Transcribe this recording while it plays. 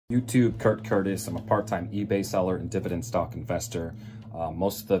YouTube, Kurt Curtis. I'm a part-time eBay seller and dividend stock investor.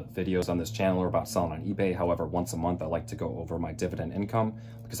 Most of the videos on this channel are about selling on eBay. However, once a month, I like to go over my dividend income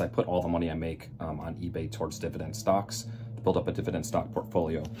because I put all the money I make on eBay towards dividend stocks to build up a dividend stock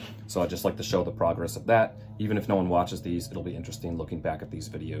portfolio. So I just like to show the progress of that. Even if no one watches these, it'll be interesting looking back at these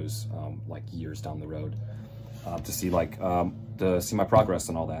videos like years down the road to see my progress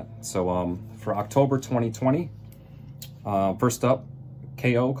and all that. So for October 2020, first up,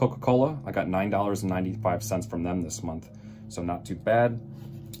 KO, Coca-Cola. I got $9.95 from them this month, so not too bad.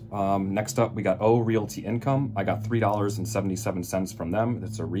 Next up, we got O Realty Income. I got $3.77 from them.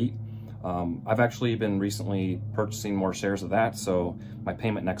 It's a REIT. I've actually been recently purchasing more shares of that, so my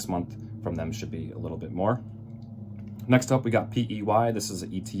payment next month from them should be a little bit more. Next up, we got PEY. This is an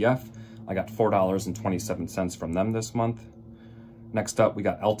ETF. I got $4.27 from them this month. Next up, we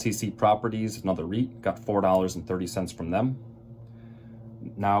got LTC Properties, another REIT. Got $4.30 from them.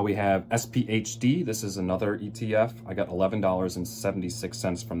 Now we have SPHD. This is another ETF. I got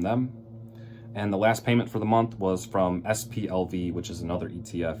 $11.76 from them. And the last payment for the month was from SPLV, which is another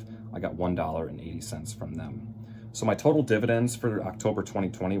ETF. I got $1.80 from them. So my total dividends for October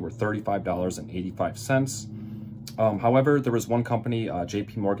 2020 were $35.85. However, there was one company,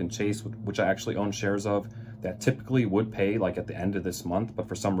 JP Morgan Chase, which I actually own shares of, that typically would pay like at the end of this month, but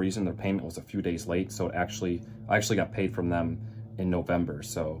for some reason their payment was a few days late. So I actually got paid from them in November.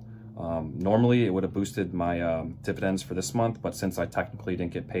 So normally it would have boosted my dividends for this month, but since I technically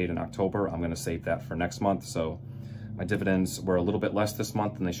didn't get paid in October, I'm going to save that for next month. So my dividends were a little bit less this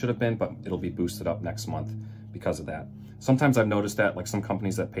month than they should have been, but it'll be boosted up next month because of that. Sometimes I've noticed that like some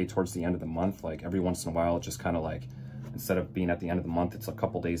companies that pay towards the end of the month, like every once in a while, it just kind of like, instead of being at the end of the month, it's a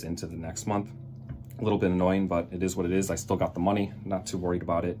couple days into the next month. A little bit annoying, but it is what it is. I still got the money, not too worried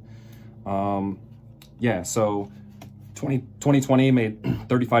about it. Yeah, so 2020 made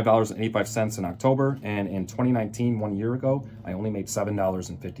 $35.85 in October, and in 2019, 1 year ago, I only made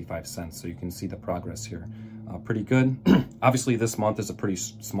 $7.55. So you can see the progress here. Pretty good. Obviously, this month is a pretty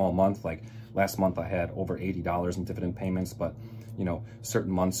small month. Like last month, I had over $80 in dividend payments, but you know,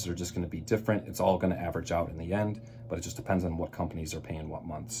 certain months are just going to be different. It's all going to average out in the end, but it just depends on what companies are paying what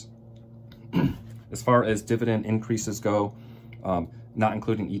months. As far as dividend increases go, not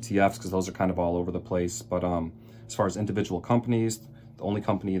including ETFs because those are kind of all over the place, but as far as individual companies, the only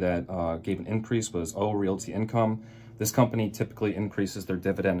company that gave an increase was O Realty Income. This company typically increases their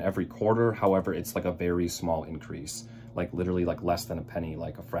dividend every quarter. However, it's like a very small increase, like literally like less than a penny,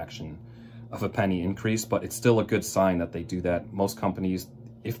 like a fraction of a penny increase, but it's still a good sign that they do that. Most companies,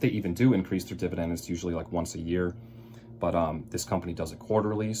 if they even do increase their dividend, it's usually like once a year, but this company does it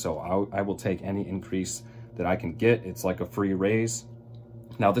quarterly. So I will take any increase that I can get. It's like a free raise.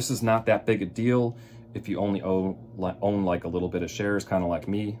 Now, this is not that big a deal. If you only own like a little bit of shares, kind of like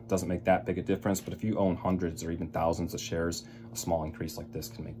me, doesn't make that big a difference. But if you own hundreds or even thousands of shares, a small increase like this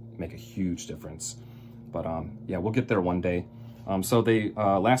can make a huge difference. But yeah, we'll get there one day. So they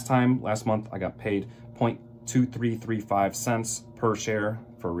last month, I got paid 0.2335 cents per share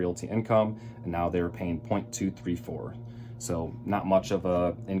for Realty Income, and now they're paying 0.234. So not much of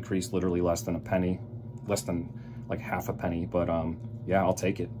a increase, literally less than a penny, less than like half a penny. But yeah, I'll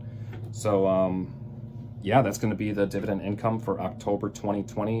take it. So yeah, that's going to be the dividend income for October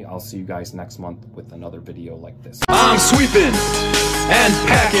 2020. I'll see you guys next month with another video like this. I'm sweeping and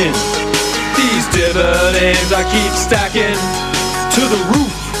packing these dividends. I keep stacking to the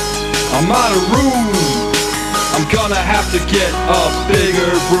roof. I'm out of room. I'm gonna have to get a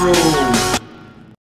bigger broom.